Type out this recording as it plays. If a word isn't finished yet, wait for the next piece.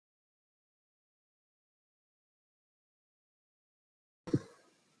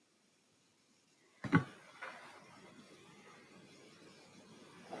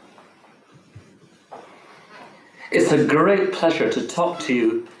It's a great pleasure to talk to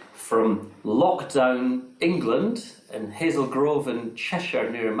you from lockdown England in Hazel Grove in Cheshire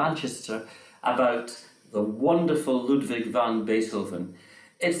near Manchester about the wonderful Ludwig van Beethoven.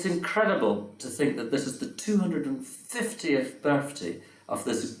 It's incredible to think that this is the 250th birthday of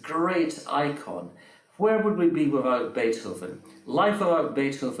this great icon. Where would we be without Beethoven? Life without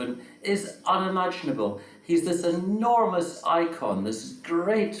Beethoven is unimaginable. He's this enormous icon, this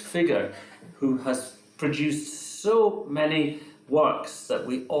great figure who has produced so many works that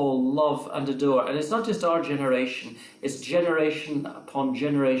we all love and adore. And it's not just our generation, it's generation upon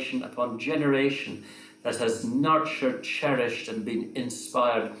generation upon generation that has nurtured, cherished, and been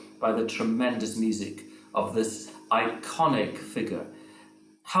inspired by the tremendous music of this iconic figure.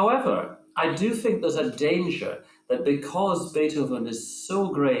 However, I do think there's a danger that because Beethoven is so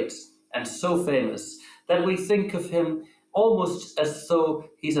great and so famous, that we think of him almost as though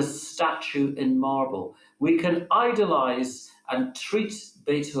he's a statue in marble. We can idolize and treat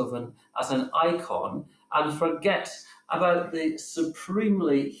Beethoven as an icon and forget about the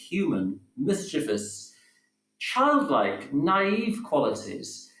supremely human, mischievous, childlike, naive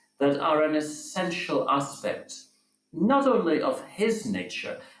qualities that are an essential aspect, not only of his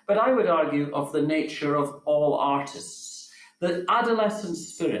nature, but I would argue of the nature of all artists. The adolescent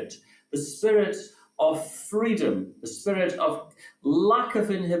spirit, the spirit of freedom, the spirit of lack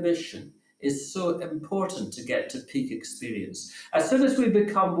of inhibition is so important to get to peak experience. As soon as we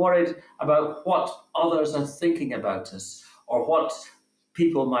become worried about what others are thinking about us or what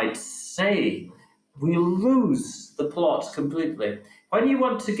people might say, we lose the plot completely. When you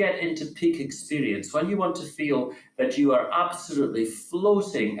want to get into peak experience, when you want to feel that you are absolutely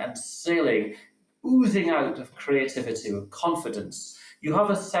floating and sailing, oozing out of creativity with confidence, you have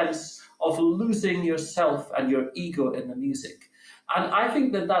a sense of losing yourself and your ego in the music. And I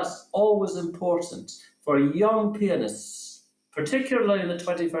think that that's always important for young pianists, particularly in the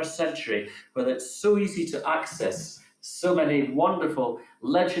 21st century, where it's so easy to access so many wonderful,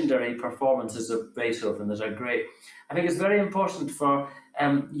 legendary performances of Beethoven that are great. I think it's very important for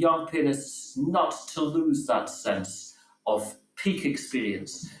young pianists not to lose that sense of peak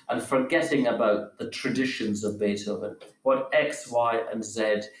experience and forgetting about the traditions of Beethoven, what X, Y, and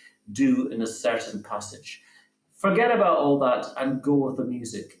Z do in a certain passage. Forget about all that and go with the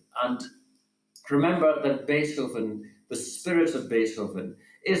music. And remember that Beethoven, the spirit of Beethoven,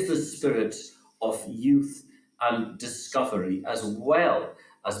 is the spirit of youth and discovery, as well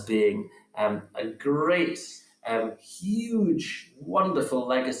as being a great, huge, wonderful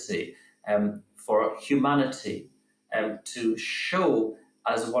legacy for humanity to show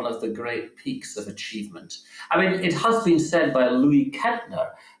as one of the great peaks of achievement. I mean, it has been said by Louis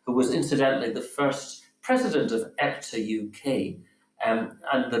Kentner, who was incidentally the first president of EPTA UK,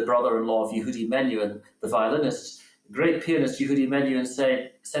 and the brother-in-law of Yehudi Menuhin, the violinist, great pianist Yehudi Menuhin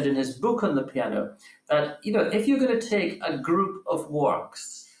said in his book on the piano that, if you're going to take a group of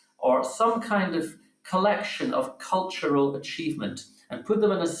works or some kind of collection of cultural achievement and put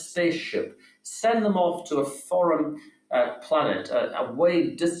them in a spaceship, send them off to a foreign planet, away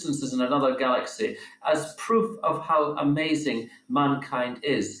distances in another galaxy, as proof of how amazing mankind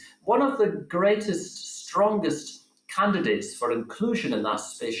is. One of the greatest, strongest candidates for inclusion in that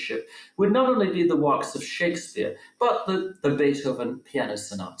spaceship would not only be the works of Shakespeare, but the Beethoven piano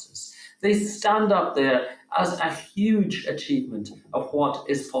sonatas. They stand up there as a huge achievement of what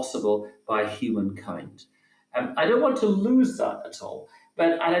is possible by humankind. I don't want to lose that at all,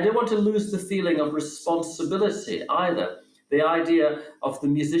 and I don't want to lose the feeling of responsibility either. The idea of the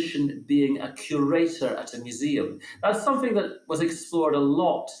musician being a curator at a museum. That's something that was explored a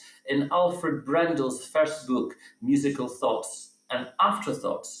lot in Alfred Brendel's first book, Musical Thoughts and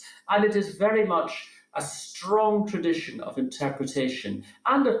Afterthoughts. And it is very much a strong tradition of interpretation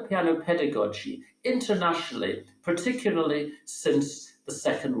and of piano pedagogy internationally, particularly since the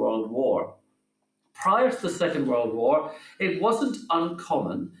Second World War. Prior to the Second World War, it wasn't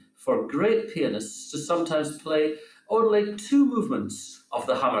uncommon for great pianists to sometimes play only two movements of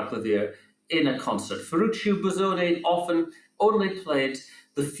the Hammerklavier in a concert. Ferruccio Busoni often only played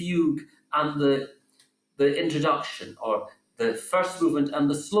the fugue and the introduction, or the first movement and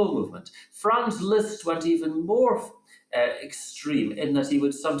the slow movement. Franz Liszt went even more extreme in that he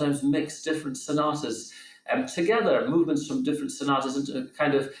would sometimes mix different sonatas together, movements from different sonatas into a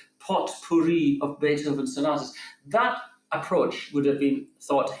kind of potpourri of Beethoven sonatas. That approach would have been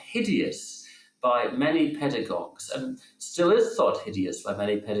thought hideous by many pedagogues, and still is thought hideous by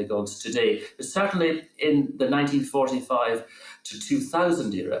many pedagogues today, but certainly in the 1945 to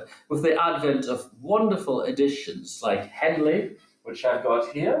 2000 era, with the advent of wonderful editions like Henley, which I've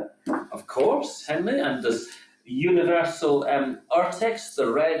got here, of course, Henley, and there's Universal Urtext,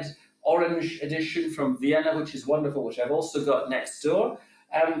 the red orange edition from Vienna, which is wonderful, which I've also got next door,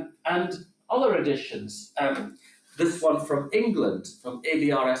 and other editions. This one from England, from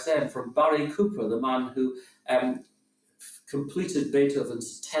ABRSM, from Barry Cooper, the man who completed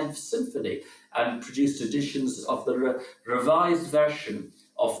Beethoven's 10th Symphony and produced editions of the revised version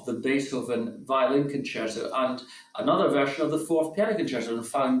of the Beethoven Violin Concerto and another version of the Fourth Piano Concerto, and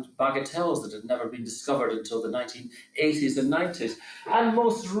found bagatelles that had never been discovered until the 1980s and 90s. And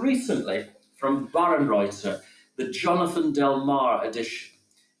most recently, from Barenreuther, the Jonathan Del Mar edition,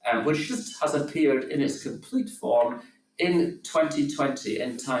 which just has appeared in its complete form in 2020,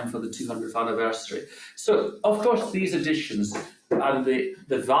 in time for the 200th anniversary. So, of course, these editions and the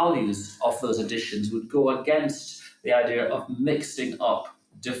values of those editions would go against the idea of mixing up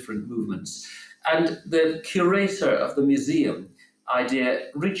different movements. And the curator of the museum idea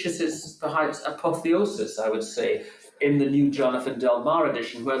reaches its perhaps apotheosis, I would say, in the new Jonathan Del Mar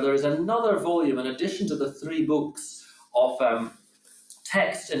edition, where there is another volume in addition to the 3 books of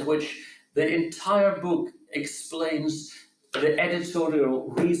text, in which the entire book explains the editorial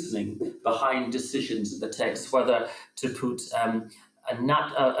reasoning behind decisions in the text, whether to put a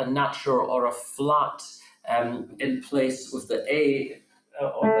natural or a flat in place with the A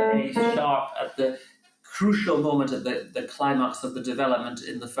or the A sharp at the crucial moment at the climax of the development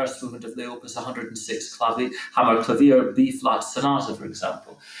in the first movement of the Opus 106 Hammer Clavier B-flat Sonata, for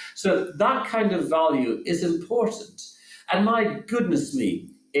example. So that kind of value is important. And my goodness me,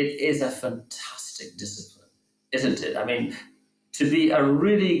 it is a fantastic discipline, isn't it? I mean, to be a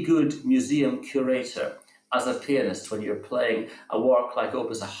really good museum curator as a pianist when you're playing a work like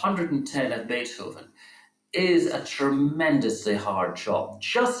Opus 110 of Beethoven is a tremendously hard job.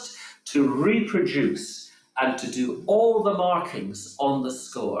 Just to reproduce and to do all the markings on the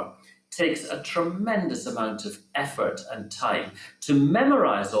score takes a tremendous amount of effort and time. To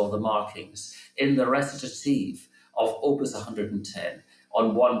memorize all the markings in the recitative of Opus 110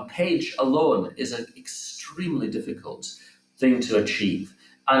 on one page alone is an extremely difficult thing to achieve.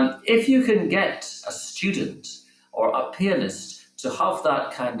 And if you can get a student or a pianist to have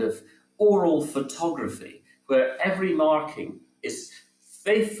that kind of oral photography where every marking is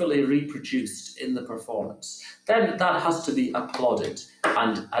faithfully reproduced in the performance, then that has to be applauded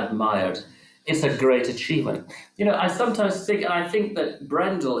and admired. It's a great achievement. You know, I sometimes think, and I think that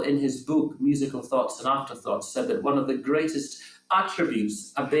Brendel in his book, Musical Thoughts and Afterthoughts, said that one of the greatest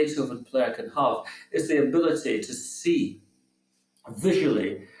attributes a Beethoven player can have is the ability to see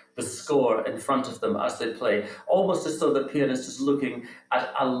visually the score in front of them as they play, almost as though the pianist is looking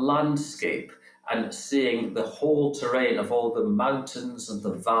at a landscape and seeing the whole terrain of all the mountains and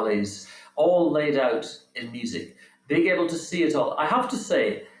the valleys, all laid out in music, being able to see it all. I have to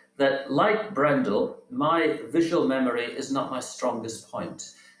say that, like Brendel, my visual memory is not my strongest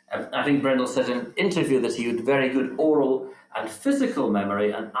point. I think Brendel said in an interview that he had very good oral and physical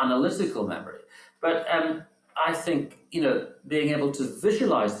memory and analytical memory. But I think, you know, being able to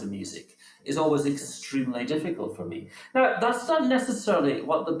visualize the music is always extremely difficult for me. Now, that's not necessarily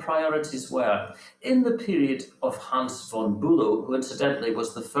what the priorities were in the period of Hans von Bülow, who incidentally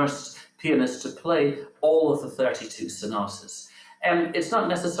was the first pianist to play all of the 32 sonatas. It's not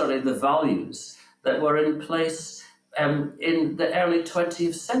necessarily the values that were in place in the early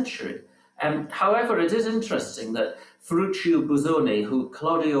 20th century. However, it is interesting that Ferruccio Busoni, who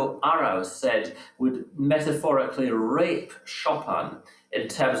Claudio Arrau said would metaphorically rape Chopin in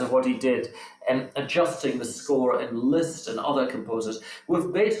terms of what he did and adjusting the score in Liszt and other composers,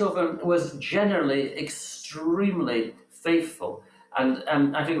 with Beethoven was generally extremely faithful.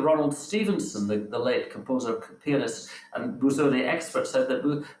 And I think Ronald Stevenson, the late composer, pianist, and Busoni expert, said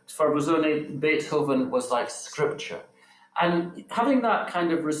that for Busoni, Beethoven was like scripture. And having that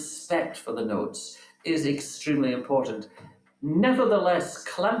kind of respect for the notes is extremely important. Nevertheless,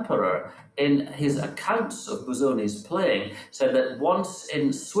 Klemperer, in his accounts of Busoni's playing, said that once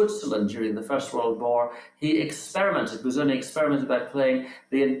in Switzerland during the First World War, Busoni experimented by playing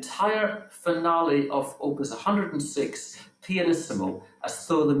the entire finale of Opus 106 pianissimo as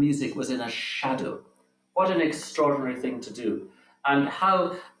though the music was in a shadow. What an extraordinary thing to do. And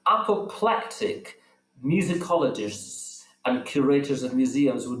how apoplectic musicologists and curators of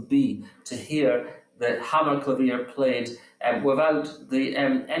museums would be to hear the hammer clavier played without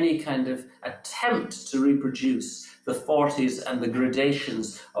any kind of attempt to reproduce the 40s and the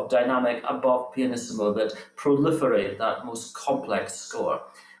gradations of dynamic above pianissimo that proliferate that most complex score.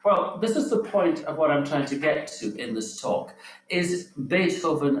 Well, this is the point of what I'm trying to get to in this talk, is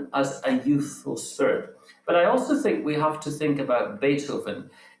Beethoven as a youthful spirit. But I also think we have to think about Beethoven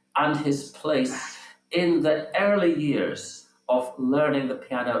and his place in the early years of learning the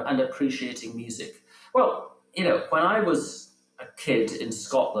piano and appreciating music? Well, when I was a kid in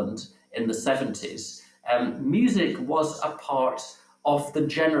Scotland in the 70s, music was a part of the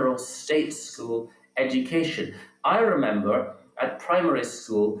general state school education. I remember at primary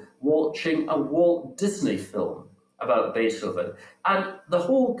school watching a Walt Disney film about Beethoven, and the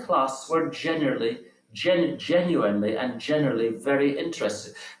whole class were genuinely and generally very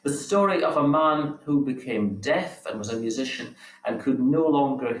interested. The story of a man who became deaf and was a musician and could no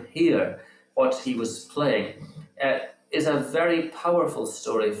longer hear what he was playing is a very powerful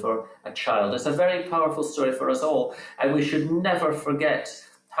story for a child. It's a very powerful story for us all, and we should never forget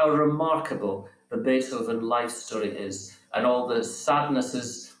how remarkable the Beethoven life story is, and all the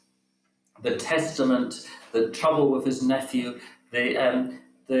sadnesses, the testament, the trouble with his nephew, the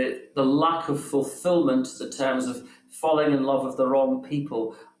lack of fulfillment, the terms of falling in love with the wrong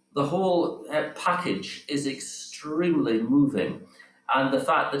people. The whole package is extremely moving, and the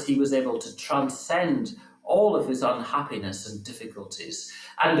fact that he was able to transcend all of his unhappiness and difficulties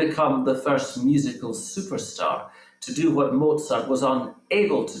and become the first musical superstar, to do what Mozart was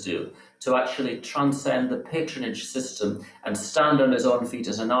unable to do, to actually transcend the patronage system and stand on his own feet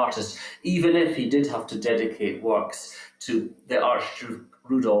as an artist, even if he did have to dedicate works to the Archduke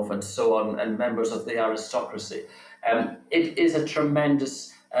Rudolph and so on, and members of the aristocracy. It is a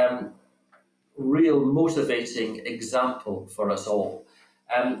tremendous, real motivating example for us all.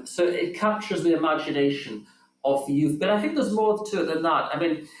 So it captures the imagination of youth. But I think there's more to it than that. I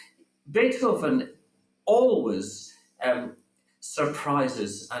mean, Beethoven always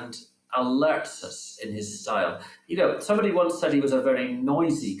surprises and alerts us in his style. Somebody once said he was a very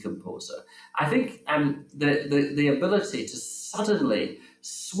noisy composer. I think the ability to suddenly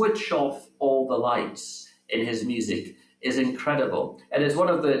switch off all the lights in his music is incredible, and it's one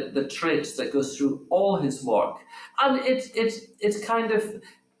of the traits that goes through all his work. And it's kind of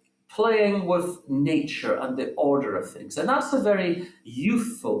playing with nature and the order of things, and that's a very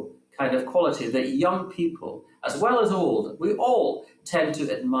youthful kind of quality that young people, as well as old, we all tend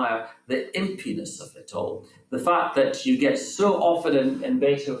to admire the impiness of it all. The fact that you get so often in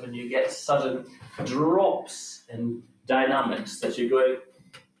Beethoven, you get sudden drops in dynamics that you're going.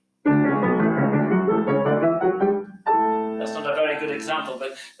 That's not a very good example,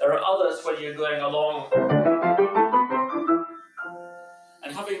 but there are others when you're going along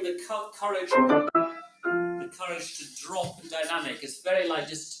and having the courage to drop in dynamic. It's very like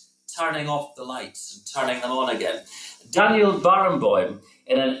just turning off the lights and turning them on again. Daniel Barenboim,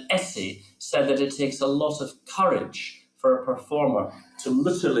 in an essay, said that it takes a lot of courage for a performer to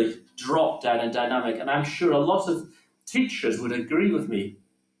literally drop down in dynamic, and I'm sure a lot of teachers would agree with me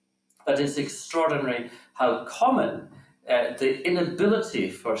that it's extraordinary how common the inability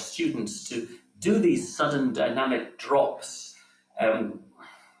for students to do these sudden dynamic drops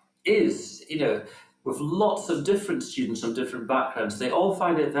is, with lots of different students from different backgrounds. They all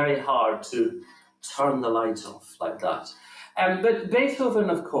find it very hard to turn the light off like that. But Beethoven,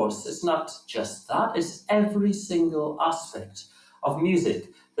 of course, is not just that, it's every single aspect of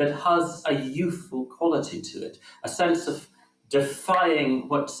music that has a youthful quality to it, a sense of defying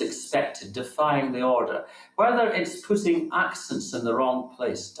what's expected, defying the order, whether it's putting accents in the wrong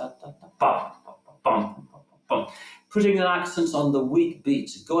place, da, da, da, bum, bum, bum, bum, bum, putting an accent on the weak beat,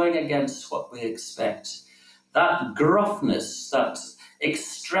 going against what we expect, that gruffness, that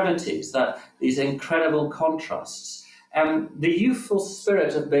extremities, that these incredible contrasts. The youthful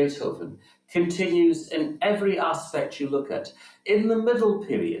spirit of Beethoven continues in every aspect you look at. In the middle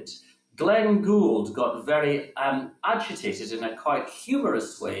period, Glenn Gould got very agitated in a quite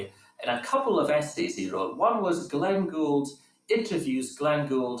humorous way in a couple of essays he wrote. One was Glenn Gould interviews Glenn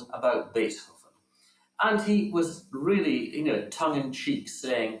Gould about Beethoven. And he was really, tongue-in-cheek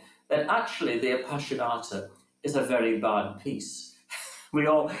saying that actually the Appassionata is a very bad piece. We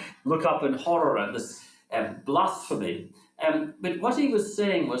all look up in horror at this blasphemy. But what he was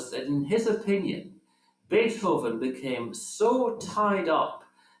saying was that in his opinion, Beethoven became so tied up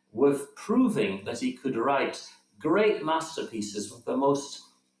with proving that he could write great masterpieces with the most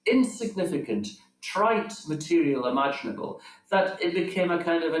insignificant, trite material imaginable, that it became a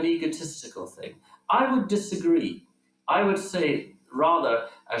kind of an egotistical thing. I would disagree. I would say, rather,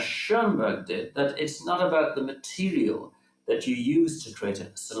 as Schoenberg did, that it's not about the material that you use to create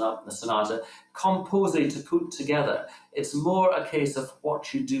a sonata, composing to put together. It's more a case of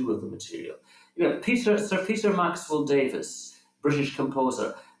what you do with the material. Sir Peter Maxwell Davies, British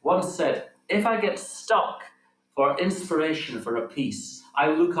composer, once said, if I get stuck for inspiration for a piece, I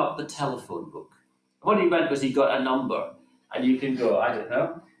look up the telephone book. What he meant was he got a number, and you can go, I don't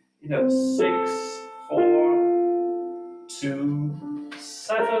know, 6, 4, 2,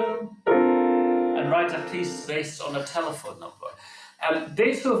 7, and write a piece based on a telephone number.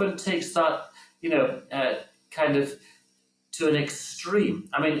 Beethoven takes that, kind of to an extreme.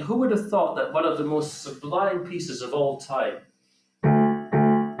 I mean, who would have thought that one of the most sublime pieces of all time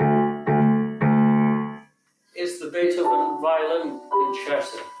is the Beethoven Violin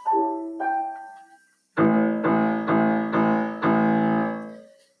Concerto?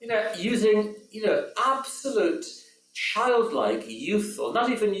 Using, absolute childlike, youthful, not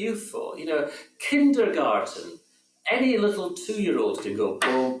even youthful, kindergarten. Any little 2-year-old can go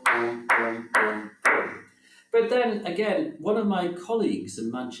boom, boom, boom, boom, boom. But then again, one of my colleagues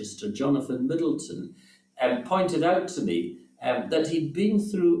in Manchester, Jonathan Middleton, pointed out to me that he'd been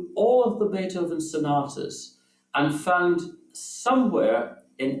through all of the Beethoven sonatas and found somewhere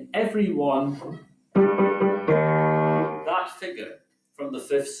in every one that figure from the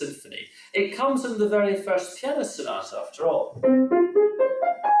Fifth Symphony. It comes in the very first piano sonata, after all.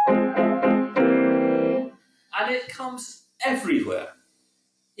 And it comes everywhere.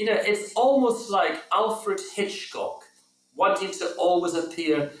 It's almost like Alfred Hitchcock wanting to always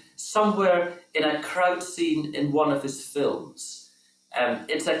appear somewhere in a crowd scene in one of his films.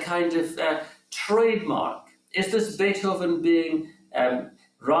 It's a kind of trademark. Is this Beethoven being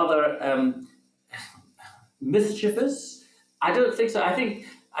rather mischievous? I don't think so. I think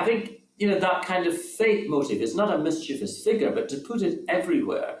that kind of fate motive is not a mischievous figure, but to put it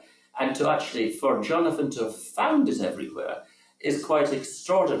everywhere and to actually, for Jonathan to have found it everywhere is quite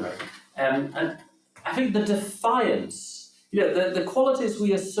extraordinary. And I think the defiance, the qualities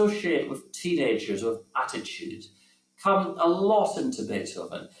we associate with teenagers, with attitude, come a lot into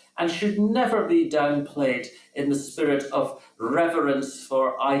Beethoven and should never be downplayed in the spirit of reverence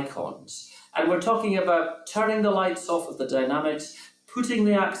for icons. And we're talking about turning the lights off of the dynamics, putting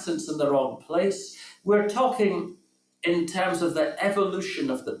the accents in the wrong place. We're talking in terms of the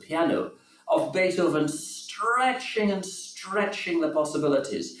evolution of the piano, of Beethoven stretching and stretching the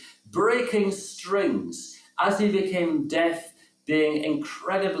possibilities, breaking strings as he became deaf, being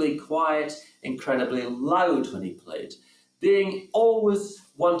incredibly quiet, incredibly loud when he played, being always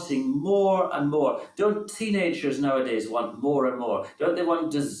wanting more and more. Don't teenagers nowadays want more and more? Don't they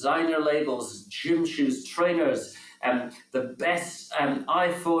want designer labels, gym shoes, trainers, the best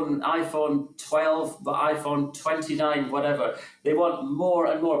iPhone 12, iPhone 29, whatever? They want more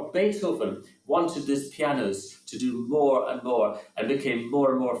and more. Beethoven wanted these pianos to do more and more and became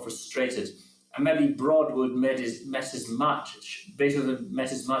more and more frustrated. And maybe Broadwood met his match. Beethoven met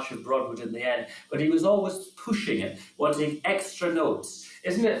his match with Broadwood in the end, but he was always pushing it, wanting extra notes.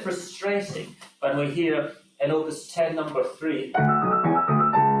 Isn't it frustrating when we hear in Opus 10, number 3,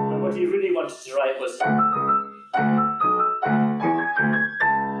 and what he really wanted to write was and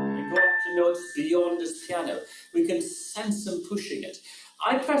go up to notes beyond his piano. We can sense him pushing it.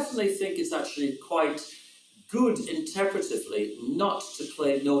 I personally think it's actually quite good interpretively not to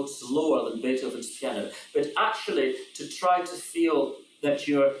play notes lower than Beethoven's piano, but actually to try to feel that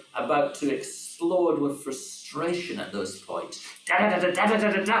you're about to explode with frustration at those points. Da, da, da, da, da,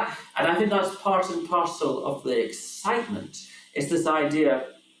 da, da, da. And I think that's part and parcel of the excitement. It's this idea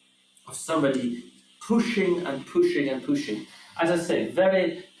of somebody pushing and pushing and pushing. As I say,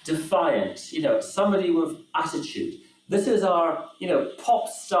 very defiant, somebody with attitude. This is our, pop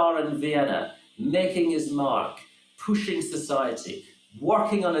star in Vienna, making his mark, pushing society,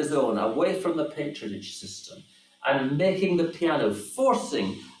 working on his own, away from the patronage system, and making the piano,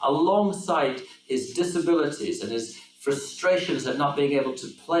 forcing alongside his disabilities and his frustrations at not being able to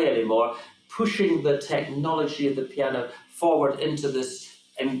play anymore, pushing the technology of the piano forward into this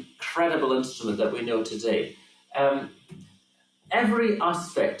incredible instrument that we know today. Every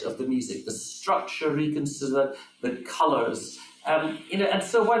aspect of the music, the structure reconsidered, the colours, and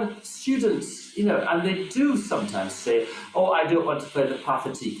so when students, and they do sometimes say, oh, I don't want to play the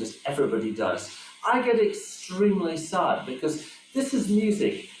Pathétique because everybody does. I get extremely sad because this is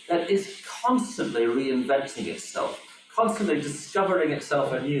music that is constantly reinventing itself, constantly discovering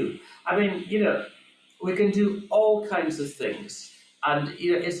itself anew. I mean, we can do all kinds of things, and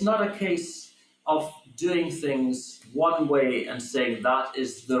it's not a case of doing things one way and saying that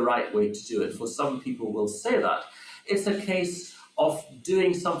is the right way to do it. For some people will say that. It's a case of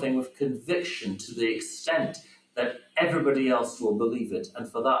doing something with conviction to the extent that everybody else will believe it, and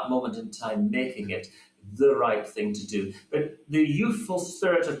for that moment in time making it the right thing to do. But the youthful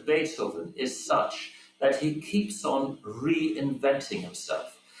spirit of Beethoven is such that he keeps on reinventing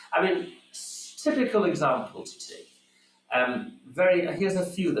himself. I mean, typical example to take. Here's a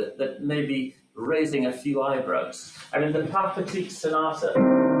few that may be raising a few eyebrows. I mean, the Pathétique Sonata,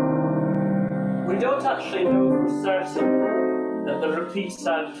 We don't actually know for certain that the repeat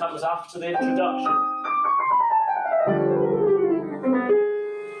sound comes after the introduction.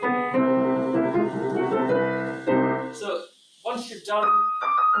 So once you've done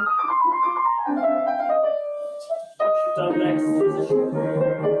next position,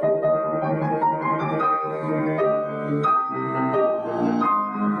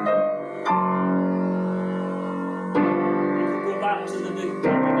 back to the big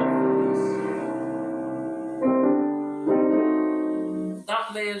dominant voice. That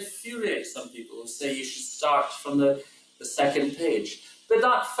may infuriate some people who say you should start from the second page. But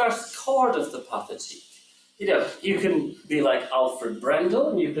that first chord of the pathetique, you know, you can be like Alfred Brendel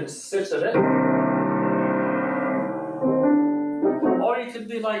and you can sit at it. Or you can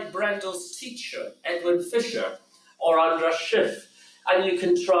be like Brendel's teacher, Edwin Fisher, or Andras Schiff, and you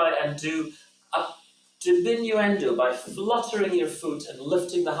can try and do a diminuendo by fluttering your foot and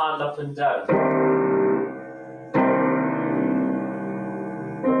lifting the hand up and down.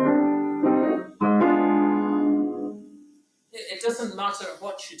 It doesn't matter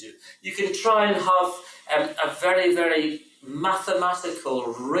what you do. You can try and have a very, very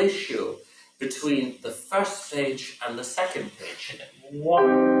mathematical ratio between the first page and the second page.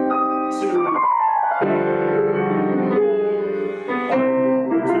 1, 2, 3.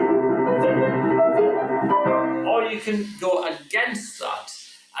 Or you can go against that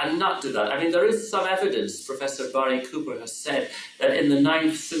and not do that. I mean, there is some evidence, Professor Barry Cooper has said, that in the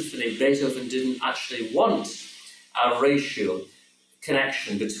Ninth Symphony, Beethoven didn't actually want a ratio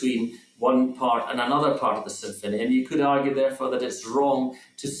connection between one part and another part of the symphony, and you could argue therefore that it's wrong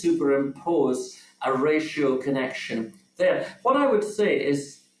to superimpose a ratio connection there. What I would say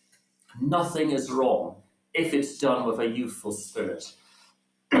is nothing is wrong if it's done with a youthful spirit.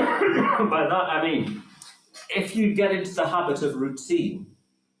 By that I mean, if you get into the habit of routine,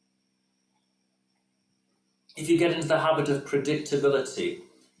 if you get into the habit of predictability,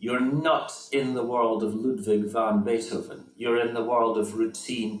 you're not in the world of Ludwig van Beethoven. You're in the world of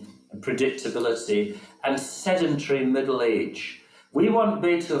routine and predictability and sedentary middle age. We want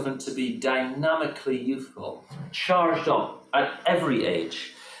Beethoven to be dynamically youthful, charged up at every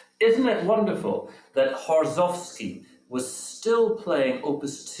age. Isn't it wonderful that Horszowski was still playing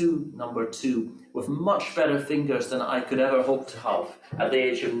Opus 2, number 2, with much better fingers than I could ever hope to have at the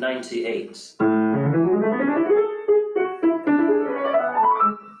age of 98.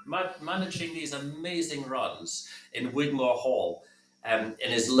 Managing these amazing runs in Wigmore Hall in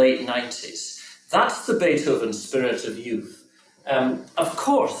his late 90s. That's the Beethoven spirit of youth. Of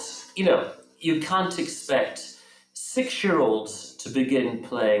course, you know, you can't expect 6-year-olds to begin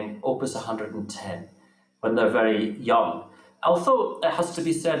playing Opus 110 when they're very young. Although it has to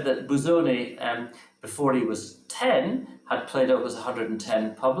be said that Busoni, before he was 10, had played Opus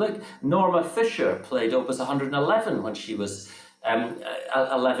 110 public. Norma Fischer played Opus 111 when she was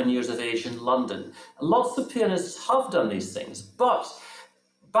 11 years of age in London. Lots of pianists have done these things, but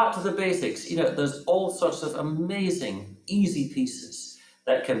back to the basics, you know, there's all sorts of amazing, easy pieces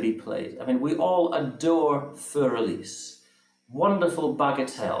that can be played. I mean, we all adore Fur Elise, wonderful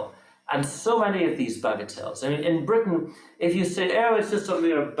bagatelle, and so many of these bagatelles. I mean, in Britain, if you say, oh, it's just a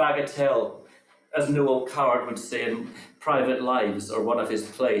mere bagatelle, as Noel Coward would say in Private Lives, or one of his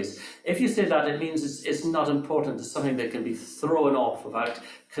plays. If you say that, it means it's not important. It's something that can be thrown off without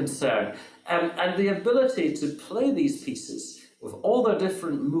concern. And the ability to play these pieces with all their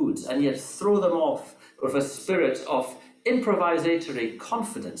different moods and yet throw them off with a spirit of improvisatory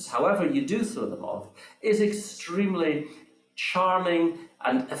confidence, however you do throw them off, is extremely charming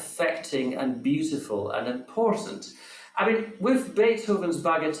and affecting and beautiful and important. I mean, with Beethoven's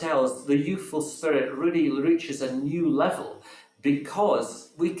bagatelles, the youthful spirit really reaches a new level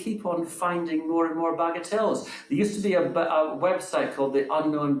because we keep on finding more and more bagatelles. There used to be a website called The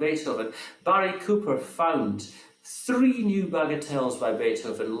Unknown Beethoven. Barry Cooper found 3 new bagatelles by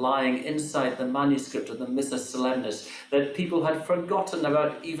Beethoven lying inside the manuscript of the Missa Solemnis that people had forgotten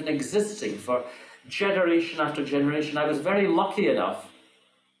about even existing for generation after generation. I was very lucky enough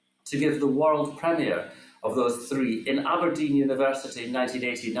to give the world premiere of those 3 in Aberdeen University in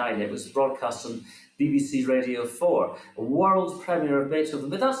 1989. It was broadcast on BBC Radio 4, a world premiere of Beethoven.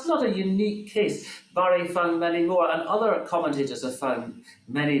 But that's not a unique case. Barry found many more, and other commentators have found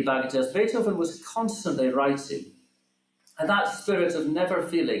many bagatelles. Beethoven was constantly writing. And that spirit of never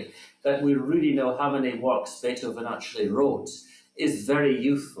feeling that we really know how many works Beethoven actually wrote is very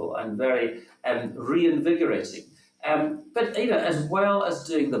youthful and very reinvigorating. But you know, as well as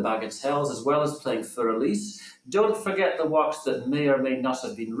doing the bagatelles, as well as playing Fur Elise, don't forget the works that may or may not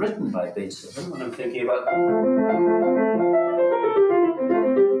have been written by Beethoven. When I'm thinking about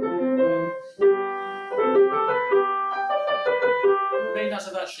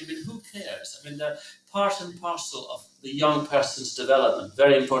might have actually been, who cares? I mean, they're part and parcel of the young person's development,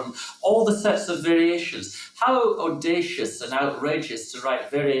 very important. All the sets of variations. How audacious and outrageous to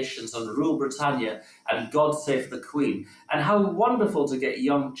write variations on Rule Britannia and God Save the Queen. And how wonderful to get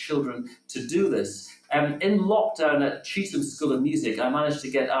young children to do this. In lockdown at Cheetham School of Music, I managed to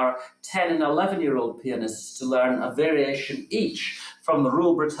get our 10 and 11-year-old pianists to learn a variation each from the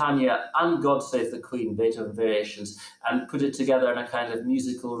Rule Britannia and God Save the Queen Beethoven variations and put it together in a kind of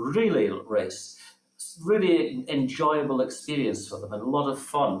musical relay race. It's really enjoyable experience for them and a lot of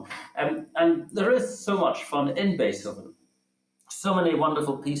fun. And there is so much fun in Beethoven. So many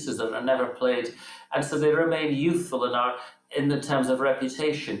wonderful pieces that are never played, and so they remain youthful in the terms of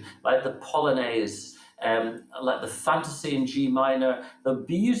reputation, like the Polonaise, like the Fantasy in G minor, the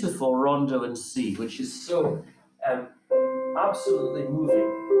beautiful Rondo in C, which is so absolutely moving.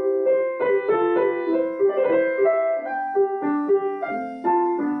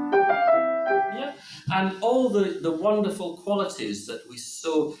 Yeah, and all the wonderful qualities that we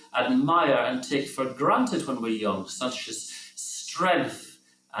so admire and take for granted when we're young, such as strength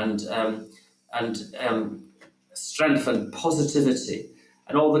and strength and positivity,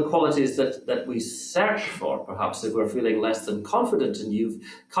 and all the qualities that we search for, perhaps if we're feeling less than confident in youth,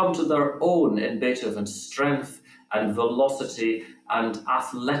 come to their own in Beethoven: strength and velocity and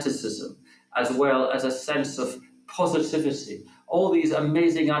athleticism, as well as a sense of positivity. All these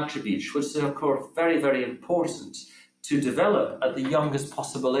amazing attributes, which are, of course, very, very important to develop at the youngest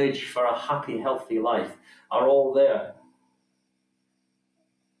possible age for a happy, healthy life, are all there.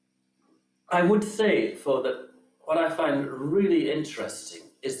 I would say, though, that what I find really interesting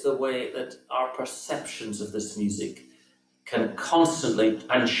is the way that our perceptions of this music can constantly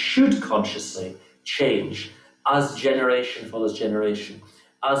and should consciously change as generation follows generation,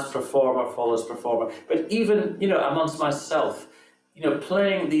 as performer follows performer. But even, amongst myself,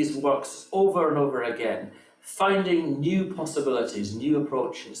 playing these works over and over again, finding new possibilities, new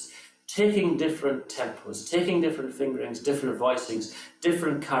approaches, taking different tempos, taking different fingerings, different voicings,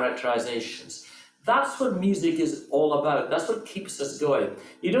 different characterizations. That's what music is all about. That's what keeps us going.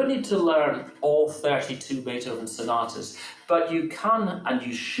 You don't need to learn all 32 Beethoven sonatas, but you can and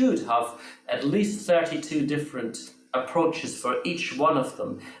you should have at least 32 different approaches for each one of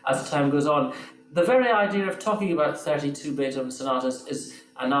them as time goes on. The very idea of talking about 32 Beethoven sonatas is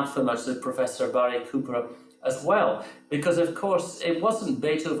anathema to Professor Barry Cooper as well, because of course it wasn't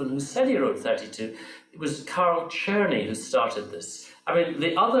Beethoven who said he wrote 32, it was Carl Czerny who started this. I mean,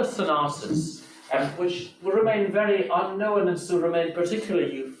 the other sonatas, which will remain very unknown and so remain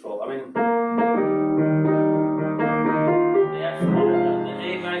particularly youthful. I mean, the F minor, the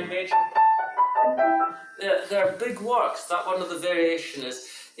A major, they're big works. That one of the variation is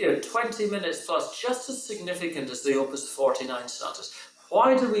 20 minutes plus, just as significant as the Opus 49 sonatas.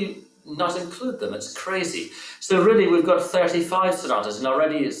 Why do we not include them? It's crazy. So really we've got 35 sonatas, and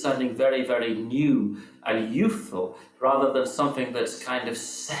already it's sounding very, very new and youthful, rather than something that's kind of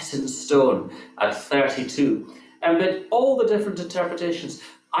set in stone at 32. But all the different interpretations,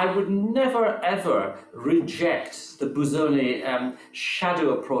 I would never ever reject the Busoni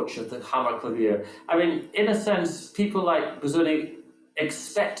shadow approach of the hammer clavier. I mean, in a sense, people like Busoni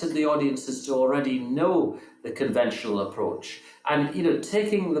expected the audiences to already know the conventional approach. And,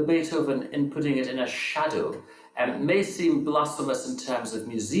 taking the Beethoven and putting it in a shadow may seem blasphemous in terms of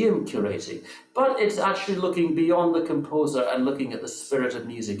museum curating, but it's actually looking beyond the composer and looking at the spirit of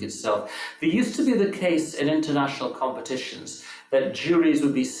music itself. There used to be the case in international competitions that juries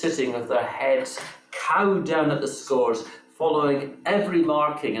would be sitting with their heads cowed down at the scores, following every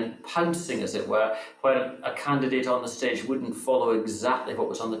marking and pouncing, as it were, when a candidate on the stage wouldn't follow exactly what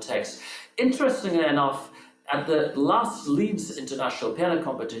was on the text. Interestingly enough, at the last Leeds International Piano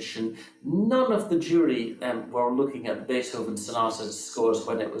Competition, none of the jury were looking at Beethoven sonata scores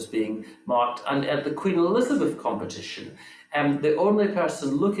when it was being marked. And at the Queen Elizabeth competition, the only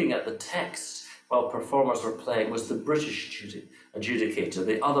person looking at the text while performers were playing was the British adjudicator.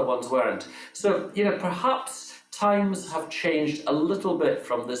 The other ones weren't. So, perhaps times have changed a little bit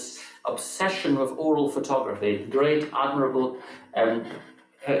from this obsession with oral photography, great, admirable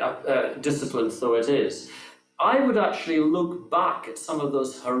discipline though it is. I would actually look back at some of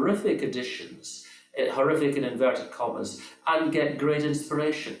those horrific editions, horrific in inverted commas, and get great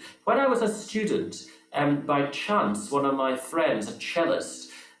inspiration. When I was a student, by chance, one of my friends, a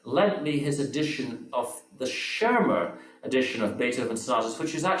cellist, lent me his edition of the Schirmer edition of Beethoven sonatas,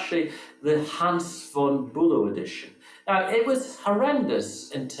 which is actually the Hans von Bülow edition. Now, it was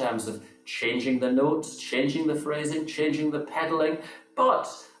horrendous in terms of changing the notes, changing the phrasing, changing the pedaling, but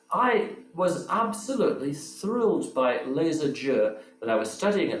I was absolutely thrilled by Les Adieux that I was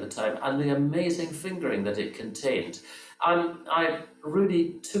studying at the time and the amazing fingering that it contained. And I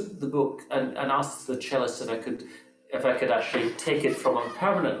really took the book and asked the cellist if I could actually take it from him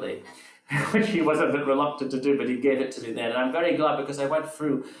permanently, which he was a bit reluctant to do, but he gave it to me then. And I'm very glad because I went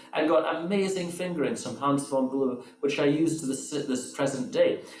through and got amazing fingerings from Hans von Bülow, which I use to this present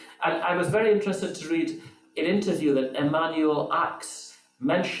day. And I was very interested to read an interview that Emmanuel Ax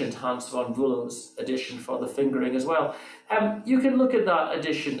mentioned Hans von Bülow's edition for the fingering as well. You can look at that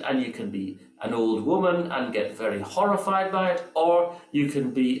edition and you can be an old woman and get very horrified by it, or you can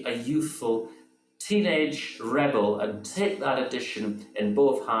be a youthful teenage rebel and take that edition in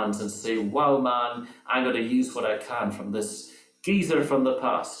both hands and say, wow man, I'm going to use what I can from this geezer from the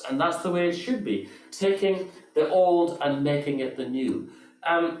past. And that's the way it should be, taking the old and making it the new.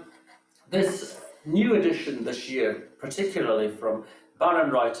 This new edition this year, particularly from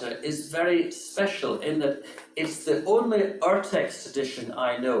Barenreiter, is very special in that it's the only Urtext edition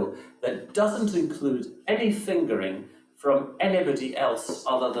I know that doesn't include any fingering from anybody else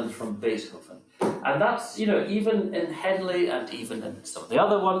other than from Beethoven. And that's, even in Henley and even in some of the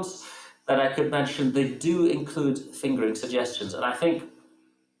other ones that I could mention, they do include fingering suggestions. And I think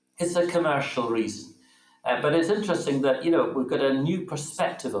it's a commercial reason. But it's interesting that, we've got a new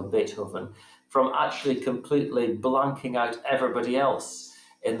perspective of Beethoven from actually completely blanking out everybody else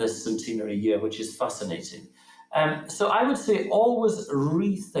in this centenary year, which is fascinating. So I would say always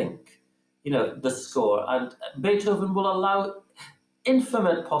rethink, the score, and Beethoven will allow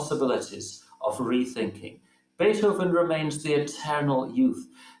infinite possibilities of rethinking. Beethoven remains the eternal youth.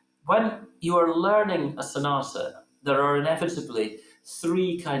 When you are learning a sonata, there are inevitably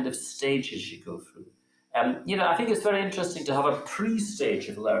three kind of stages you go through. I think it's very interesting to have a pre-stage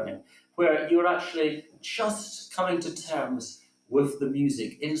of learning where you're actually just coming to terms with the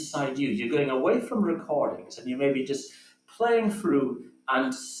music inside you. You're going away from recordings and you may be just playing through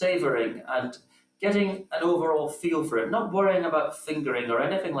and savouring and getting an overall feel for it, not worrying about fingering or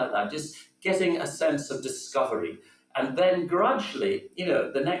anything like that, just getting a sense of discovery. And then gradually,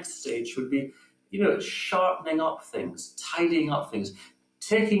 the next stage would be, sharpening up things, tidying up things,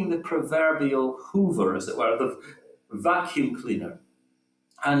 taking the proverbial Hoover, as it were, the vacuum cleaner,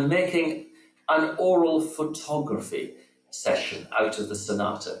 and making an oral photography session out of the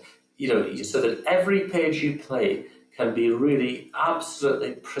sonata, so that every page you play can be really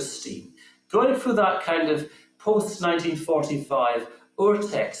absolutely pristine. Going through that kind of post-1945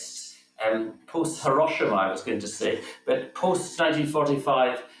 Urtext, post-Hiroshima, I was going to say, but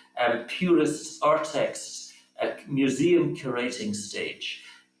post-1945 purist Urtext museum curating stage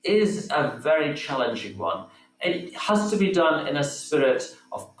is a very challenging one. It has to be done in a spirit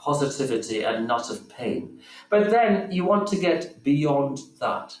of positivity and not of pain. But then you want to get beyond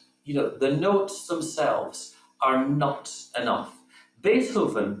that. The notes themselves are not enough.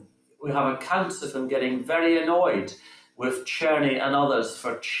 Beethoven, we have accounts of him getting very annoyed with Czerny and others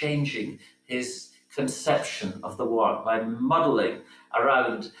for changing his conception of the work by muddling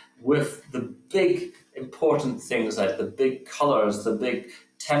around with the big important things like the big colours, the big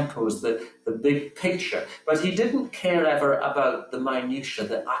tempos, the big picture. But he didn't care ever about the minutiae,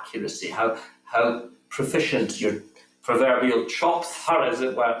 the accuracy, how proficient your proverbial chops are, as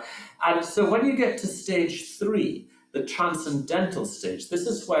it were. And so when you get to stage 3, the transcendental stage, this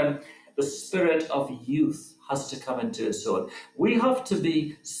is when the spirit of youth has to come into its own. We have to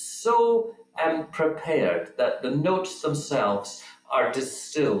be so prepared that the notes themselves are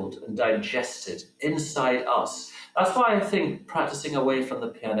distilled and digested inside us. That's why I think practicing away from the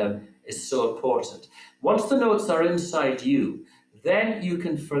piano is so important. Once the notes are inside you, then you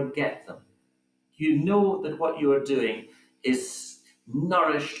can forget them. You know that what you are doing is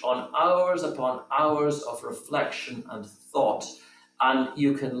nourished on hours upon hours of reflection and thought, and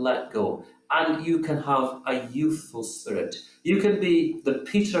you can let go. And you can have a youthful spirit. You can be the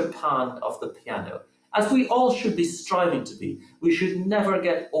Peter Pan of the piano, as we all should be striving to be. We should never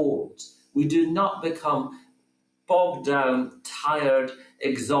get old. We do not become bogged down, tired,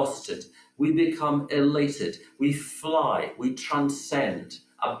 exhausted. We become elated. We fly. We transcend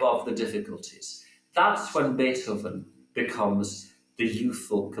above the difficulties. That's when Beethoven becomes the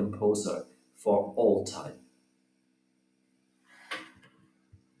youthful composer for all time.